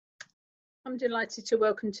I'm delighted to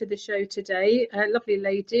welcome to the show today a lovely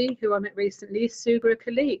lady who I met recently, Sughra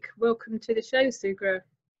Khaliq. Welcome to the show, Sughra.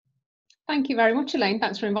 Thank you very much, Elaine.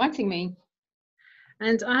 Thanks for inviting me.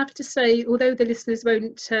 And I have to say, although the listeners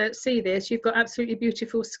won't see this, you've got absolutely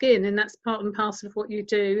beautiful skin, and that's part and parcel of what you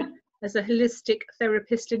do as a holistic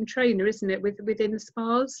therapist and trainer, isn't it, within the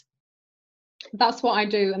spas? That's what I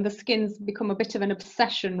do, and the skin's become a bit of an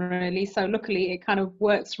obsession, really. So luckily, it kind of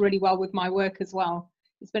works really well with my work as well.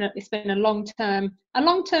 It's been a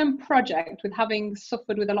long-term project, with having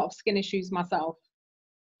suffered with a lot of skin issues myself.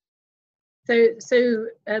 So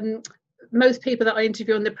most people that I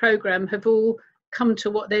interview on the programme have all come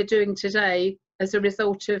to what they're doing today as a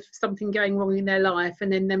result of something going wrong in their life,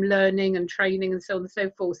 and then them learning and training and so on and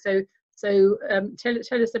so forth. So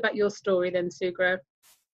tell us about your story then, Sughra.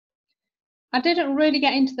 I didn't really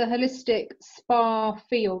get into the holistic spa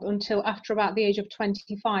field until after about the age of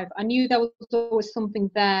 25. I knew there was always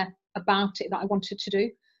something there about it that I wanted to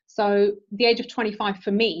do. So the age of 25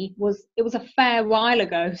 for me was a fair while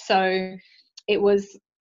ago. So it was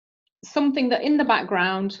something that in the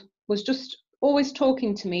background was just always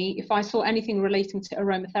talking to me if I saw anything relating to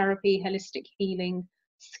aromatherapy, holistic healing,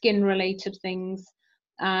 skin related things.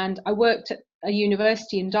 And I worked at a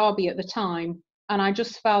university in Derby at the time, and I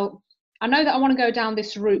just felt, I know that I want to go down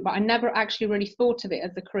this route, but I never actually really thought of it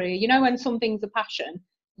as a career. You know, when something's a passion,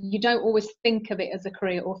 you don't always think of it as a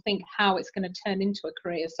career or think how it's going to turn into a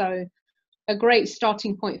career. So a great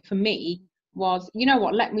starting point for me was, you know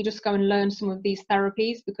what, let me just go and learn some of these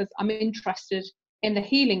therapies, because I'm interested in the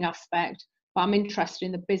healing aspect, but I'm interested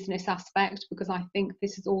in the business aspect, because I think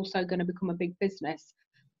this is also going to become a big business.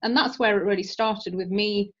 And that's where it really started, with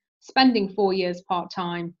me spending 4 years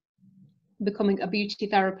part-time, becoming a beauty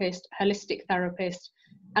therapist, holistic therapist.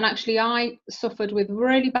 And actually I suffered with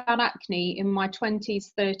really bad acne in my 20s,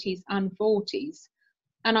 30s and 40s.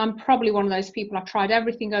 And I'm probably one of those people, I tried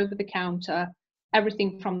everything over the counter,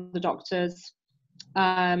 everything from the doctors,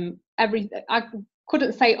 I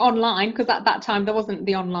couldn't say online, because at that time there wasn't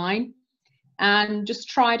the online, and just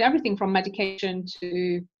tried everything from medication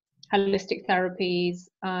to holistic therapies,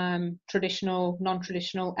 traditional,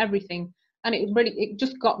 non-traditional, everything. And it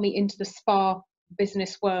just got me into the spa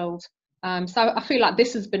business world. So I feel like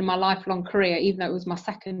this has been my lifelong career, even though it was my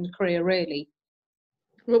second career, really.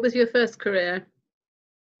 What was your first career?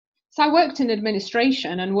 So I worked in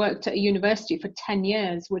administration and worked at a university for 10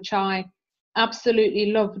 years, which I absolutely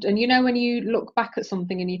loved. And you know, when you look back at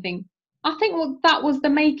something and you think, I think, well, that was the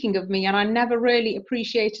making of me, and I never really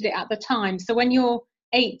appreciated it at the time. So when you're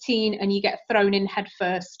 18 and you get thrown in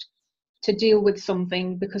headfirst to deal with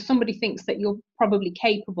something because somebody thinks that you're probably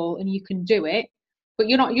capable and you can do it, but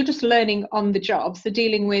you're not, you're just learning on the job. So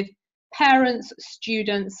dealing with parents,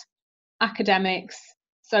 students, academics,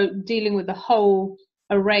 so dealing with the whole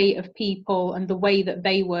array of people and the way that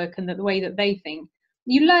they work and the way that they think,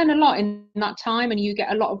 you learn a lot in that time, and you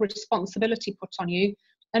get a lot of responsibility put on you.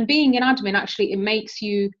 And being in admin, actually, it makes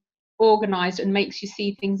you organized and makes you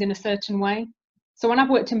see things in a certain way. So when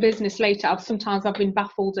I've worked in business later, sometimes I've been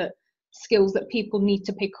baffled at skills that people need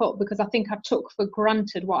to pick up, because I think I took for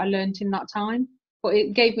granted what I learned in that time, but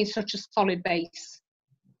it gave me such a solid base.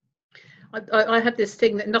 I have this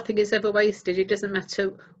thing that nothing is ever wasted. It doesn't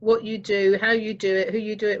matter what you do, how you do it, who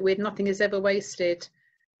you do it with, nothing is ever wasted.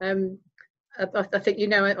 I think, you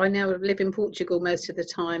know, I now live in Portugal most of the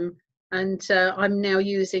time, and I'm now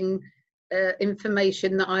using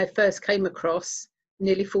information that I first came across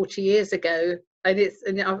nearly 40 years ago. And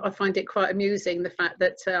I find it quite amusing, the fact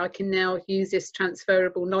that I can now use this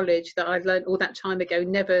transferable knowledge that I've learned all that time ago,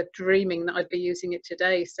 never dreaming that I'd be using it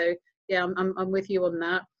today. So yeah, I'm with you on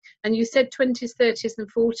that. And you said 20s, 30s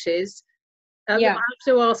and 40s. Yeah. I have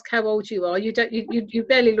to ask how old you are. You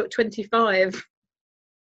barely look 25.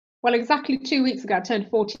 Well, exactly 2 weeks ago I turned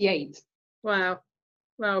 48. Wow.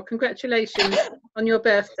 Well, congratulations on your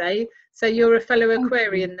birthday. So you're a fellow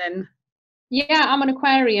Aquarian then? Yeah, I'm an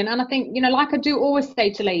Aquarian, and I think, you know, like I do always say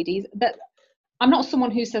to ladies, that I'm not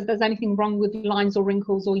someone who says there's anything wrong with lines or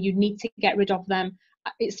wrinkles or you need to get rid of them.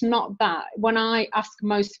 It's not that. When I ask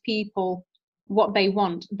most people what they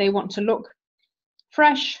want to look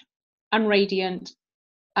fresh and radiant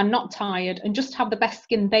and not tired and just have the best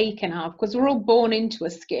skin they can have, because we're all born into a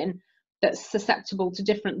skin that's susceptible to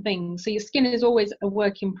different things. So your skin is always a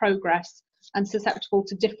work in progress and susceptible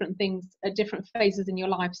to different things at different phases in your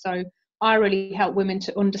life. So I really help women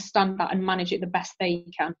to understand that and manage it the best they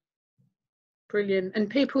can. Brilliant. And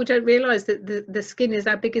people don't realise that the skin is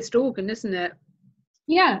our biggest organ, isn't it?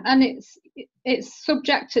 Yeah, and it's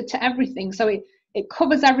subjected to everything. So it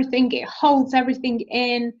covers everything, it holds everything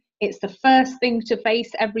in, it's the first thing to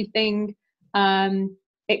face everything.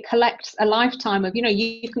 it collects a lifetime of,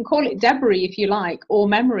 you can call it debris if you like, or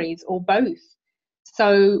memories, or both.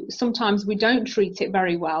 So sometimes we don't treat it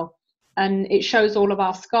very well, and it shows all of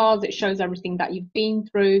our scars, it shows everything that you've been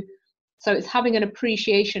through. So it's having an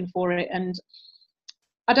appreciation for it. And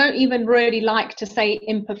I don't even really like to say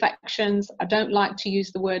imperfections. I don't like to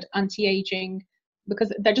use the word anti-aging,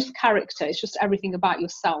 because they're just character. It's just everything about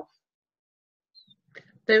yourself.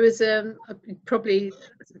 There was probably,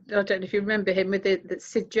 I don't know if you remember him, with the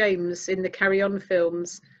Sid James in the Carry On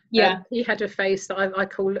films. Yeah, he had a face that I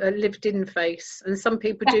call a lived-in face, and some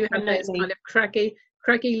people do have those kind of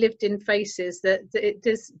craggy lived-in faces that it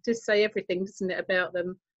does say everything, doesn't it, about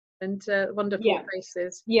them, and wonderful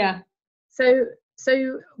faces. Yeah.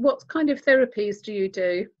 So what kind of therapies do you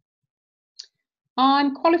do?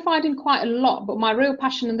 I'm qualified in quite a lot, but my real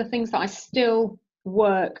passion and the things that I still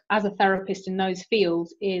work as a therapist in those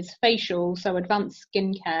fields is facial, so advanced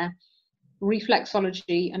skincare,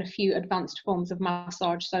 reflexology, and a few advanced forms of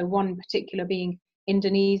massage. So one in particular being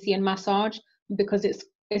Indonesian massage, because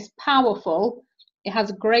it's powerful, it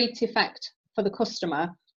has a great effect for the customer,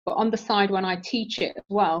 but on the side, when I teach it as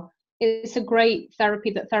well, it's a great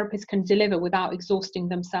therapy that therapists can deliver without exhausting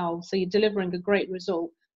themselves. So you're delivering a great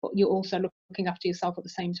result, but you're also looking after yourself at the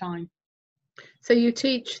same time. So you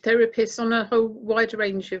teach therapists on a whole wide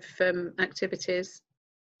range of activities?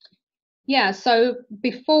 Yeah, so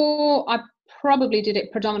before I probably did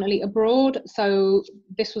it predominantly abroad. So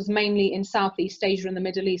this was mainly in Southeast Asia and the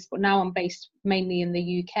Middle East, but now I'm based mainly in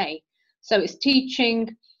the UK. So it's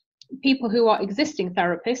teaching people who are existing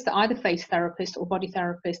therapists, either face therapists or body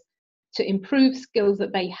therapists, to improve skills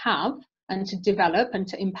that they have and to develop and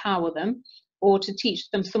to empower them, or to teach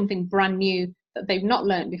them something brand new that they've not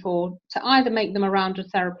learned before, to either make them a rounded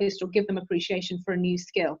therapist or give them appreciation for a new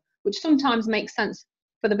skill, which sometimes makes sense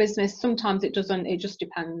for the business, sometimes it doesn't, it just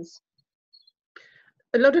depends.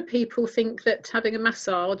 A lot of people think that having a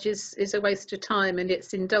massage is a waste of time and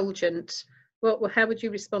it's indulgent. Well, how would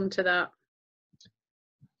you respond to that?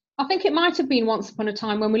 I think it might have been once upon a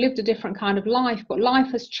time when we lived a different kind of life, but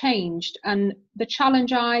life has changed. And the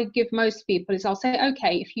challenge I give most people is I'll say,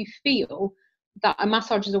 okay, if you feel that a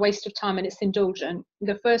massage is a waste of time and it's indulgent,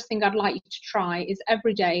 the first thing I'd like you to try is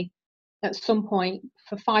every day at some point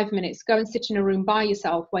for 5 minutes, go and sit in a room by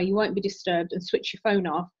yourself where you won't be disturbed and switch your phone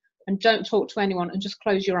off and don't talk to anyone and just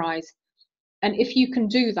close your eyes. And if you can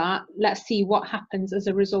do that, let's see what happens as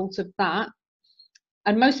a result of that.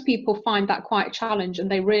 And most people find that quite a challenge and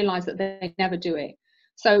they realize that they never do it.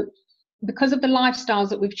 So because of the lifestyles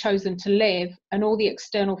that we've chosen to live and all the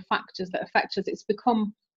external factors that affect us, it's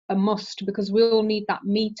become a must, because we all need that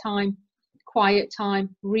me time, quiet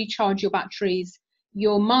time, recharge your batteries.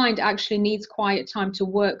 Your mind actually needs quiet time to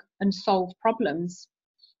work and solve problems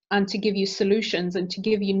and to give you solutions and to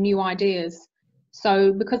give you new ideas.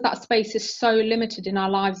 So because that space is so limited in our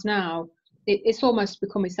lives now, it's almost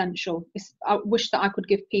become essential. I wish that I could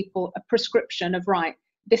give people a prescription of, right,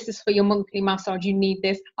 this is for your monthly massage, you need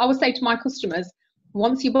this. I would say to my customers,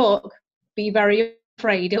 once you book, be very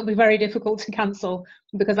afraid. It'll be very difficult to cancel,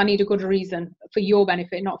 because I need a good reason for your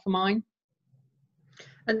benefit, not for mine.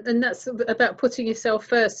 And that's about putting yourself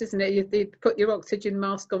first, isn't it? You put your oxygen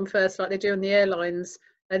mask on first, like they do on the airlines.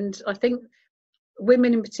 And I think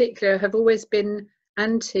women in particular have always been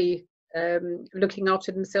anti looking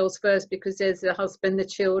after themselves first, because there's the husband, the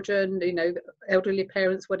children, elderly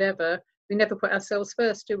parents, whatever. We never put ourselves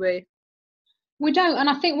first, do we? We don't, and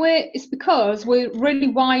I think it's because we're really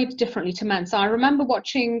wired differently to men. So I remember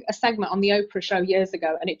watching a segment on the Oprah show years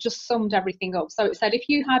ago, and it just summed everything up. So it said, if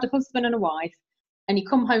you had a husband and a wife and you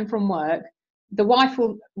come home from work, the wife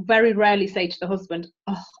will very rarely say to the husband,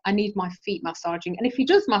 oh, I need my feet massaging. And if he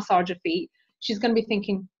does massage her feet, she's going to be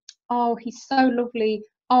thinking, oh, he's so lovely.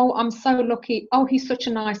 Oh, I'm so lucky. Oh, he's such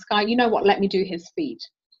a nice guy. You know what? Let me do his feet.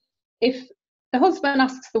 If the husband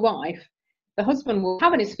asks the wife, the husband will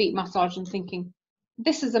having his feet massaged and thinking,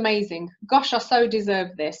 this is amazing. Gosh, I so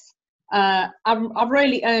deserve this. I've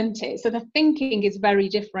really earned it. So the thinking is very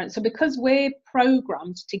different. So because we're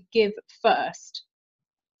programmed to give first,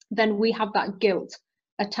 then we have that guilt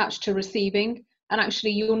attached to receiving. And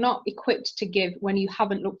actually, you're not equipped to give when you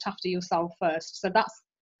haven't looked after yourself first. So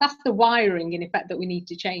that's the wiring, in effect, that we need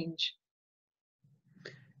to change.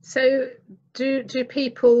 So do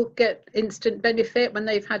people get instant benefit when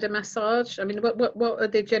they've had a massage? I mean, what are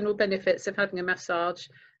the general benefits of having a massage?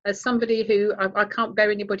 As somebody who, I can't bear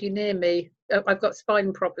anybody near me, I've got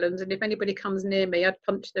spine problems, and if anybody comes near me, I'd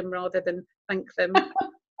punch them rather than thank them.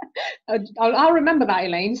 I'll remember that,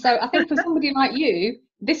 Elaine. So I think for somebody like you,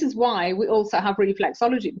 this is why we also have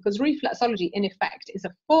reflexology, because reflexology in effect is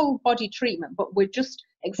a full body treatment, but we're just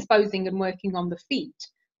exposing and working on the feet.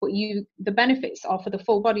 but the benefits are for the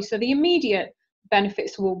full body. So the immediate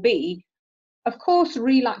benefits will be, of course,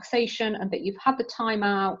 relaxation, and that you've had the time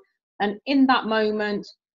out, and in that moment,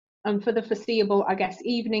 and for the foreseeable, I guess,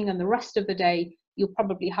 evening and the rest of the day, you'll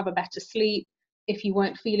probably have a better sleep. If you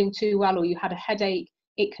weren't feeling too well or you had a headache,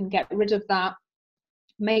 it can get rid of that.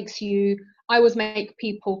 I always make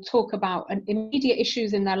people talk about immediate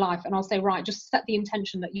issues in their life, and I'll say, right, just set the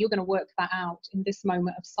intention that you're going to work that out in this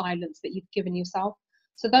moment of silence that you've given yourself.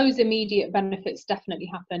 So those immediate benefits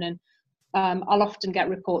definitely happen. And I'll often get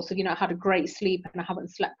reports of, I had a great sleep and I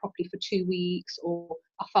haven't slept properly for 2 weeks, or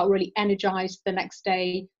I felt really energized the next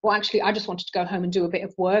day, or actually I just wanted to go home and do a bit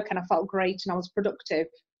of work and I felt great and I was productive.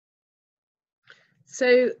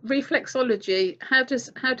 So reflexology, how does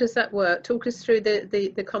that work? Talk us through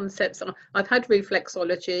the concepts. I've had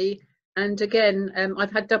reflexology, and again,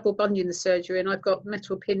 I've had double bunion surgery, and I've got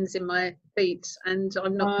metal pins in my feet, and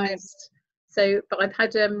I'm not blessed. So, but I've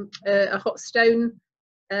had a hot stone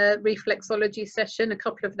reflexology session, a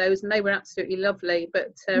couple of those, and they were absolutely lovely.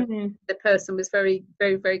 But the person was very,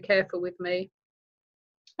 very, very careful with me.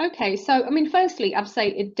 Okay, so I mean, firstly, I'd say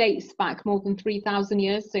it dates back more than 3,000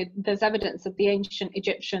 years. So there's evidence of the ancient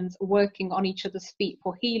Egyptians working on each other's feet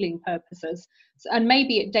for healing purposes. And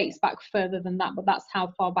maybe it dates back further than that, but that's how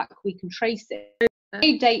far back we can trace it.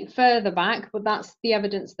 They date further back, but that's the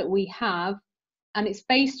evidence that we have. And it's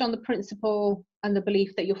based on the principle and the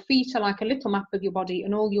belief that your feet are like a little map of your body,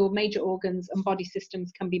 and all your major organs and body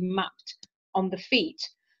systems can be mapped on the feet.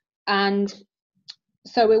 And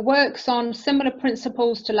so it works on similar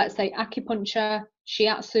principles to, let's say, acupuncture,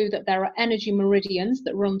 shiatsu, that there are energy meridians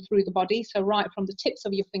that run through the body, so right from the tips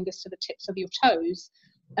of your fingers to the tips of your toes.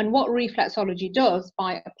 And what reflexology does,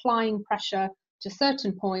 by applying pressure to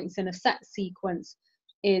certain points in a set sequence,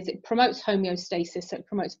 is it promotes homeostasis. So it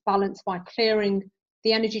promotes balance by clearing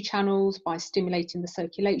the energy channels, by stimulating the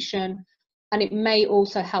circulation, and it may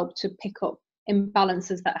also help to pick up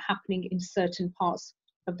imbalances that are happening in certain parts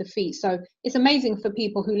of the feet. So it's amazing for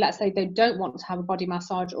people who, let's say, they don't want to have a body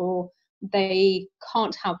massage or they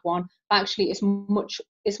can't have one, but actually it's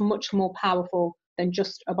much more powerful than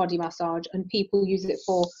just a body massage, and people use it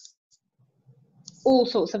for all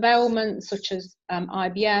sorts of ailments such as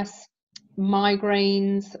IBS,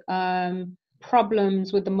 migraines,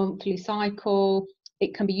 problems with the monthly cycle.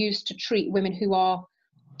 It can be used to treat women who are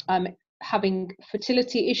having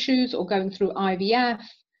fertility issues or going through IVF.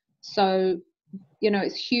 So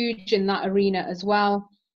it's huge in that arena as well.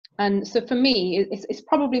 And so for me, it's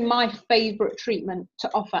probably my favorite treatment to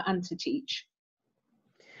offer and to teach.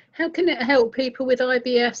 How can it help people with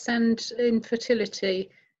IBS and infertility?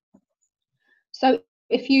 So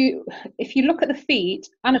if you look at the feet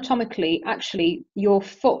anatomically, actually your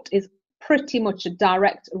foot is pretty much a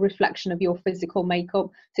direct reflection of your physical makeup.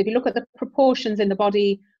 So if you look at the proportions in the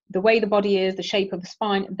body, the way the body is, the shape of the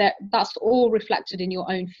spine, that's all reflected in your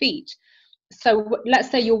own feet. So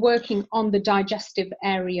let's say you're working on the digestive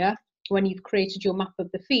area when you've created your map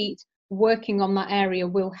of the feet. Working on that area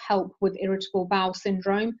will help with irritable bowel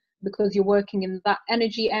syndrome, because you're working in that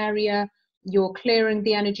energy area, you're clearing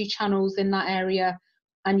the energy channels in that area,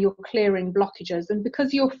 and you're clearing blockages. And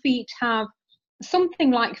because your feet have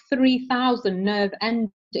something like 3,000 nerve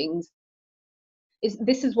endings,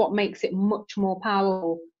 this is what makes it much more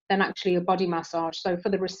powerful than actually a body massage. So for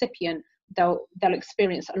the recipient, they'll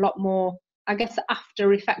experience a lot more, I guess,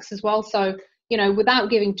 after effects as well. So, without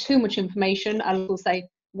giving too much information, I will say,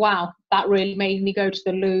 wow, that really made me go to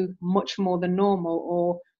the loo much more than normal,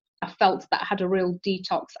 or I felt that I had a real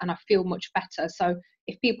detox and I feel much better. So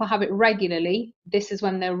if people have it regularly, this is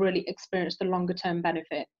when they'll really experience the longer term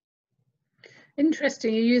benefit.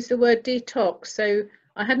 Interesting, you use the word detox. So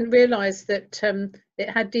I hadn't realised that it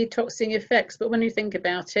had detoxing effects, but when you think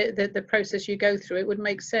about it, the process you go through, it would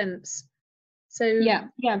make sense. So yeah,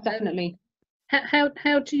 definitely. How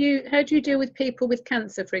do you deal with people with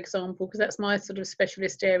cancer, for example? Because that's my sort of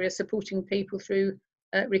specialist area, supporting people through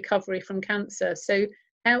recovery from cancer. So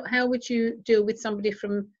how would you deal with somebody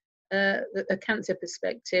from a cancer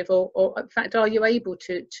perspective, or in fact, are you able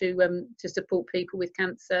to support people with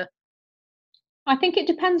cancer? I think it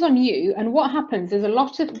depends on you, and what happens is there's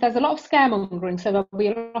a lot of scaremongering. So there'll be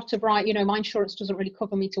a lot of, right, my insurance doesn't really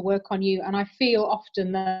cover me to work on you. And I feel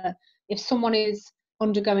often that if someone is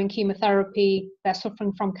undergoing chemotherapy, they're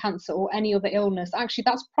suffering from cancer or any other illness, actually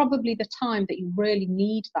that's probably the time that you really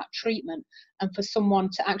need that treatment, and for someone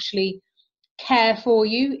to actually care for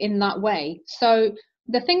you in that way. So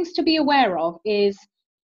the things to be aware of is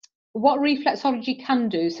what reflexology can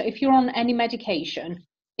do. So if you're on any medication,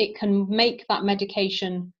 it can make that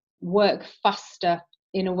medication work faster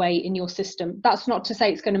in a way in your system. That's not to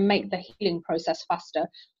say it's going to make the healing process faster,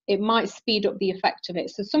 it might speed up the effect of it.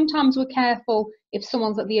 So sometimes we're careful if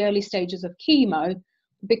someone's at the early stages of chemo,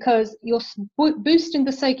 because you're boosting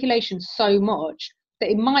the circulation so much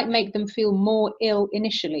that it might make them feel more ill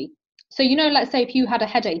initially. So, you know, let's say if you had a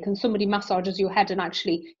headache and somebody massages your head, and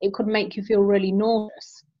actually it could make you feel really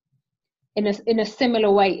nauseous. In a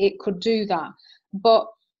similar way, it could do that. But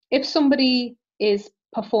if somebody is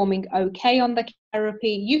performing okay on the therapy,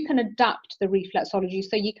 you can adapt the reflexology,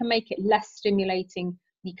 so you can make it less stimulating,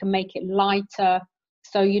 you can make it lighter,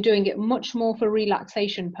 so you're doing it much more for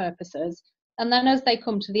relaxation purposes. And then as they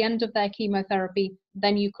come to the end of their chemotherapy,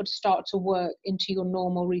 then you could start to work into your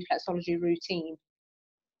normal reflexology routine.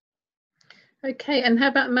 Okay, and how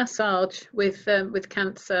about massage with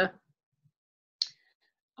cancer?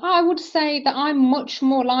 I would say that I'm much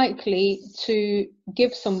more likely to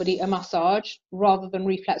give somebody a massage rather than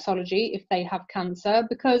reflexology if they have cancer,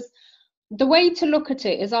 because the way to look at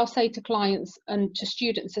it is, I'll say to clients and to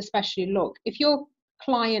students especially, look, if your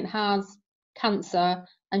client has cancer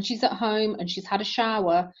and she's at home and she's had a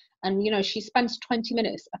shower and, you know, she spends 20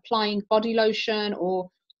 minutes applying body lotion, or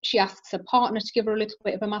she asks her partner to give her a little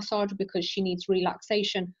bit of a massage because she needs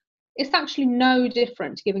relaxation, it's actually no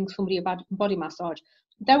different to giving somebody a body massage.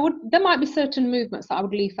 There might be certain movements that I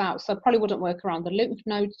would leave out, so I probably wouldn't work around the lymph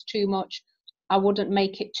nodes too much. I wouldn't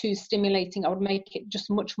make it too stimulating. I would make it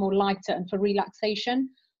just much more lighter and for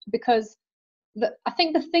relaxation, because I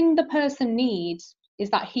think the thing the person needs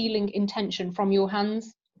is that healing intention from your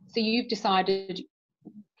hands. So you've decided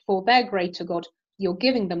for their greater good, you're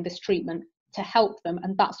giving them this treatment to help them,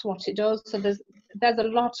 and that's what it does. So there's a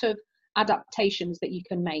lot of adaptations that you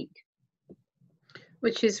can make.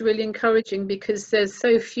 Which is really encouraging, because there's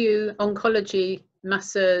so few oncology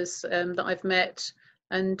masseurs that I've met,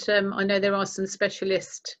 and I know there are some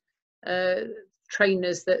specialist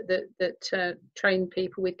trainers that train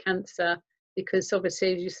people with cancer, because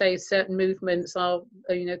obviously, as you say, certain movements are,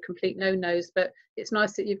 you know, complete no-nos. But it's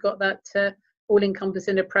nice that you've got that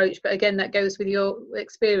all-encompassing approach. But again, that goes with your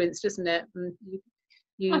experience, doesn't it? And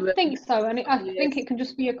I think so, and I think it can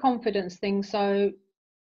just be a confidence thing. So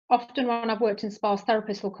often when I've worked in spas,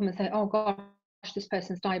 therapists will come and say, oh gosh, this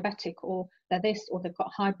person's diabetic, or they're this, or they've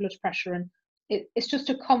got high blood pressure, and it's just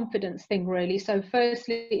a confidence thing, really. So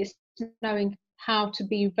firstly, it's knowing how to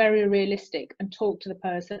be very realistic and talk to the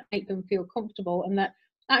person, make them feel comfortable, and that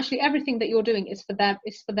actually everything that you're doing is for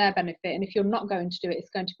their benefit. And if you're not going to do it, it's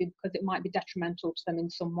going to be because it might be detrimental to them in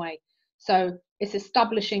some way. So it's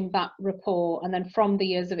establishing that rapport, and then from the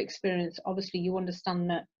years of experience, obviously you understand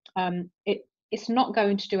that it's not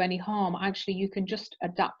going to do any harm. Actually, you can just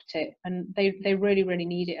adapt it, and they really, really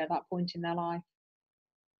need it at that point in their life.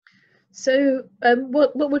 So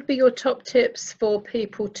what would be your top tips for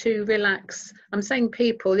people to relax? I'm saying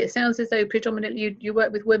people, it sounds as though predominantly you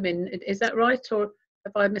work with women. Is that right, or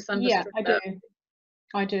have I misunderstood? Yeah,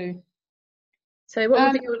 I do. So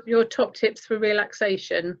what would be your top tips for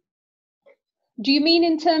relaxation? Do you mean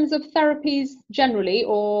in terms of therapies generally,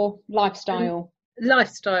 or lifestyle?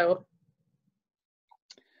 Lifestyle.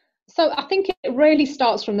 So I think it really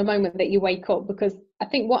starts from the moment that you wake up, because I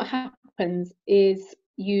think what happens is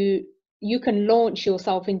you can launch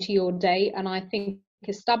yourself into your day, and I think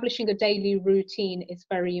establishing a daily routine is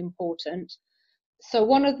very important. So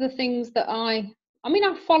one of the things that I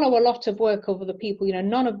follow a lot of work of other people. You know,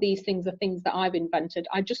 none of these things are things that I've invented.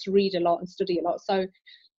 I just read a lot and study a lot. So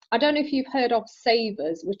I don't know if you've heard of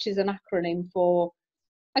SAVERS, which is an acronym for,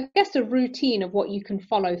 I guess, a routine of what you can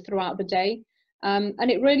follow throughout the day.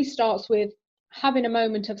 And it really starts with having a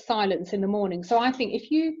moment of silence in the morning. So I think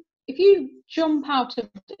if you jump out of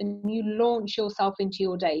it and you launch yourself into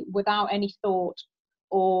your day without any thought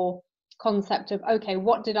or concept of, okay,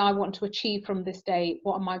 what did I want to achieve from this day?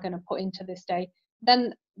 What am I going to put into this day?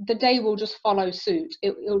 Then the day will just follow suit.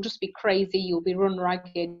 It'll just be crazy. You'll be run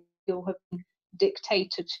ragged. You'll have been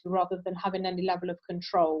dictated to, rather than having any level of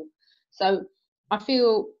control. So I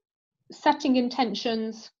feel setting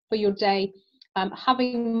intentions for your day,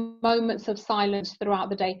 having moments of silence throughout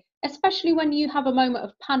the day, especially when you have a moment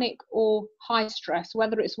of panic or high stress,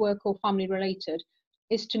 whether it's work or family related,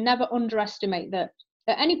 is to never underestimate that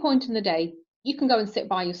at any point in the day, you can go and sit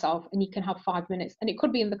by yourself and you can have 5 minutes, and it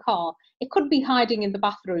could be in the car, it could be hiding in the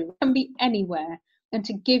bathroom, it can be anywhere, and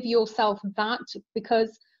to give yourself that.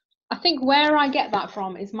 Because I think where I get that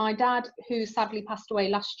from is my dad, who sadly passed away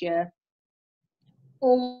last year,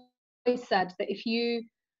 always said that if you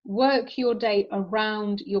work your day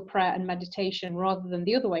around your prayer and meditation rather than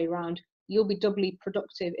the other way around, you'll be doubly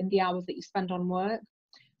productive in the hours that you spend on work.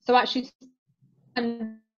 So actually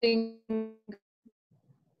spending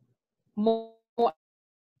more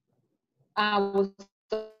hours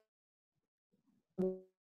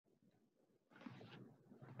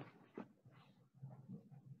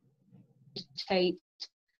meditate.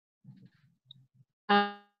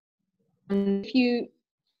 And if you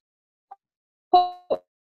put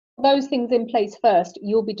those things in place first,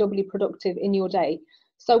 you'll be doubly productive in your day.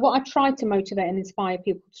 So what I try to motivate and inspire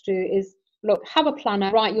people to do is, look, have a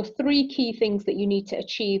planner, write your 3 key things that you need to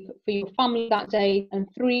achieve for your family that day, and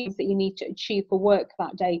 3 things that you need to achieve for work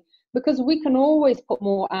that day. Because we can always put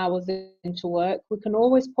more hours into work, we can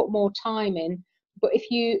always put more time in, but if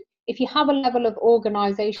you have a level of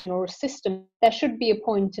organization or a system, there should be a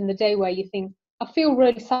point in the day where you think, I feel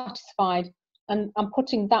really satisfied and I'm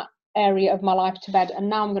putting that area of my life to bed, and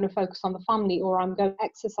now I'm going to focus on the family, or I'm going to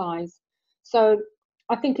exercise. So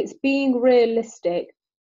I think it's being realistic,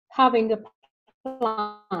 having a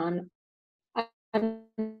plan, and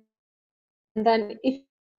then if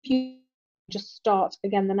you just start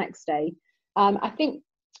again the next day. I think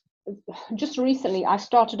just recently I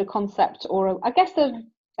started a concept, or I guess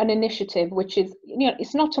an initiative, which is,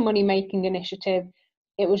 it's not a money making initiative.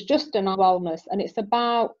 It was just an wellness, and it's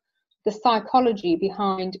about the psychology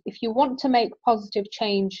behind, if you want to make positive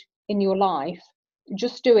change in your life,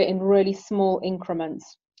 just do it in really small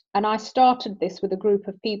increments. And I started this with a group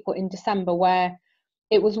of people in December, where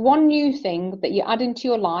it was one new thing that you add into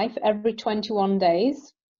your life every 21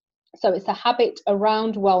 days. So it's a habit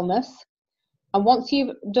around wellness. And once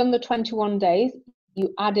you've done the 21 days,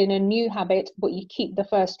 you add in a new habit, but you keep the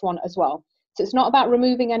first one as well. So it's not about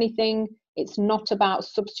removing anything. It's not about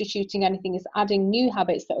substituting anything. It's adding new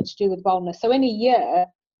habits that are to do with wellness. So in a year,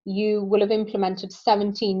 you will have implemented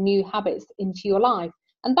 17 new habits into your life.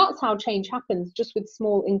 And that's how change happens, just with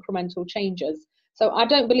small incremental changes. So I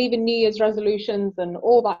don't believe in New Year's resolutions and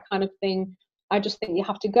all that kind of thing. I just think you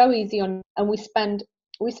have to go easy on, and we spend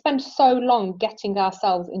so long getting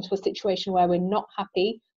ourselves into a situation where we're not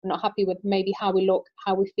happy with maybe how we look,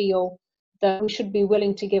 how we feel, that we should be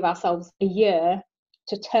willing to give ourselves a year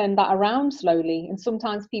to turn that around slowly. And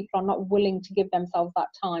sometimes people are not willing to give themselves that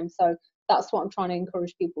time. So that's what I'm trying to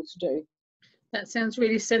encourage people to do. That sounds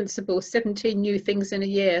really sensible. 17 new things in a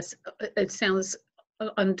year. It sounds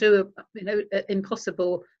undoable,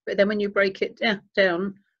 impossible. But then when you break it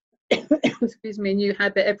down, excuse me, a new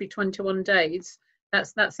habit every 21 days,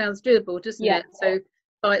 that sounds doable, doesn't it? So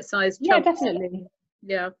bite-sized chunks. Yeah, definitely.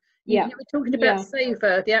 Yeah. You were talking about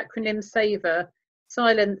SAVOR, the acronym SAVOR,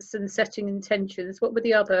 silence and setting intentions. What were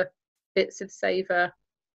the other bits of SAVOR?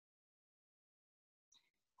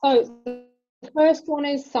 So the first one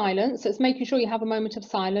is silence. So it's making sure you have a moment of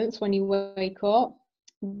silence when you wake up.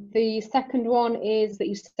 The second one is that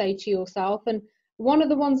you say to yourself, and one of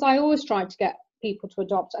the ones I always try to get people to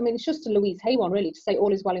adopt, I mean, it's just a Louise Hay one really, to say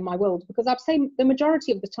all is well in my world, because I've seen the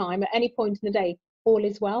majority of the time at any point in the day, all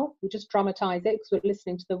is well. We just dramatize it because we're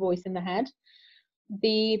listening to the voice in the head.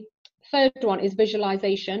 The third one is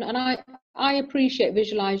visualization, and I appreciate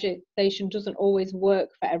visualization doesn't always work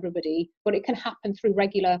for everybody, but it can happen through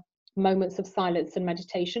regular moments of silence and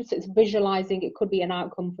meditation. So it's visualizing. It could be an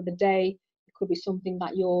outcome for the day, it could be something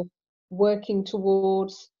that you're working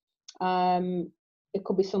towards, it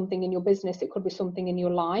could be something in your business, it could be something in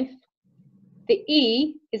your life. The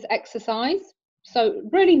E is exercise. So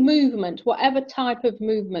really movement, whatever type of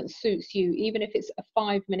movement suits you, even if it's a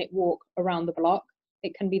 5-minute walk around the block,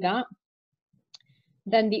 it can be that.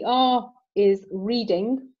 Then the R is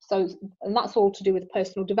reading. So, and that's all to do with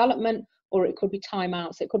personal development, or it could be time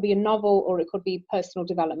out. So it could be a novel, or it could be personal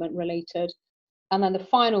development related. And then the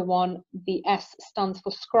final one, the S, stands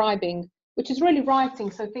for scribing, which is really writing.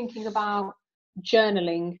 So thinking about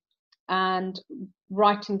journaling and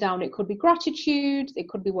writing down, it could be gratitude, it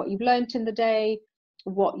could be what you've learned in the day,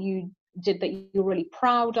 what you did that you're really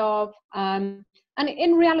proud of. And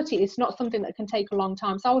in reality, it's not something that can take a long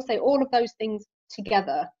time. So I would say all of those things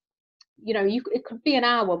together, it could be an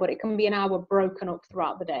hour, but it can be an hour broken up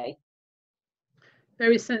throughout the day.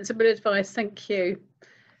 Very sensible advice, thank you.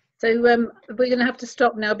 So we're going to have to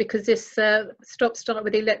stop now, because this start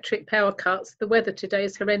with electric power cuts. The weather today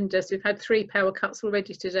is horrendous. We've had 3 power cuts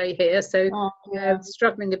already today here, so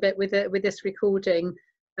struggling a bit with this recording.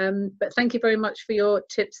 But thank you very much for your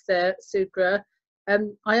tips there, Sughra.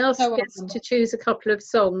 I asked guests to choose a couple of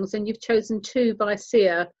songs, and you've chosen 2 by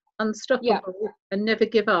Sia, Unstoppable and Never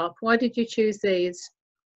Give Up. Why did you choose these?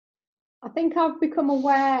 I think I've become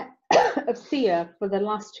aware of Sia for the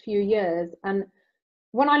last few years, and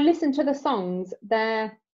when I listen to the songs,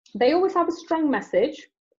 they always have a strong message,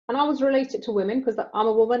 and I always relate it to women because I'm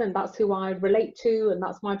a woman and that's who I relate to, and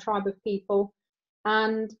that's my tribe of people.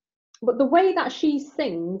 But the way that she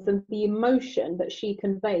sings and the emotion that she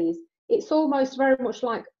conveys, it's almost very much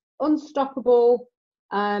like unstoppable,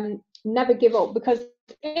 never give up, because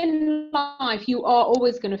in life you are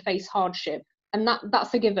always going to face hardship. and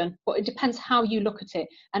that's a given, but it depends how you look at it,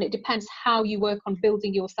 and it depends how you work on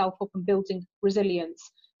building yourself up and building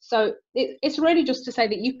resilience. So it's really just to say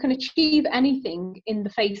that you can achieve anything in the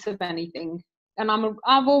face of anything, and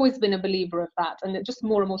I've always been a believer of that, and it just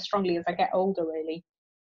more and more strongly as I get older, really.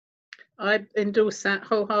 I endorse that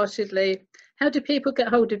wholeheartedly. How do people get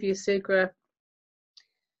hold of you, Sughra?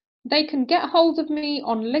 They can get hold of me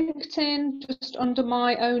on LinkedIn, just under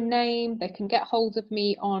my own name. They can get hold of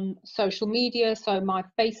me on social media, so my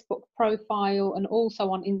Facebook profile, and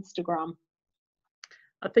also on Instagram.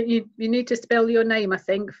 I think you need to spell your name, I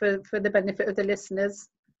think, for the benefit of the listeners.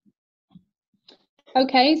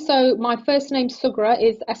 Okay, so my first name, Sughra,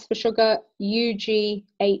 is S for sugar,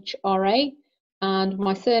 Ughra, and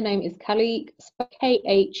my surname is Khaliq,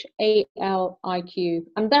 Khaliq,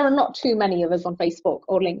 and there are not too many of us on Facebook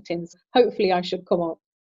or LinkedIn, so hopefully I should come up.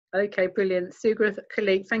 Okay, brilliant. Sughra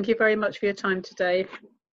Khaliq, thank you very much for your time today.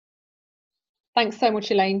 Thanks so much,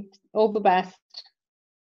 Elaine. All the best.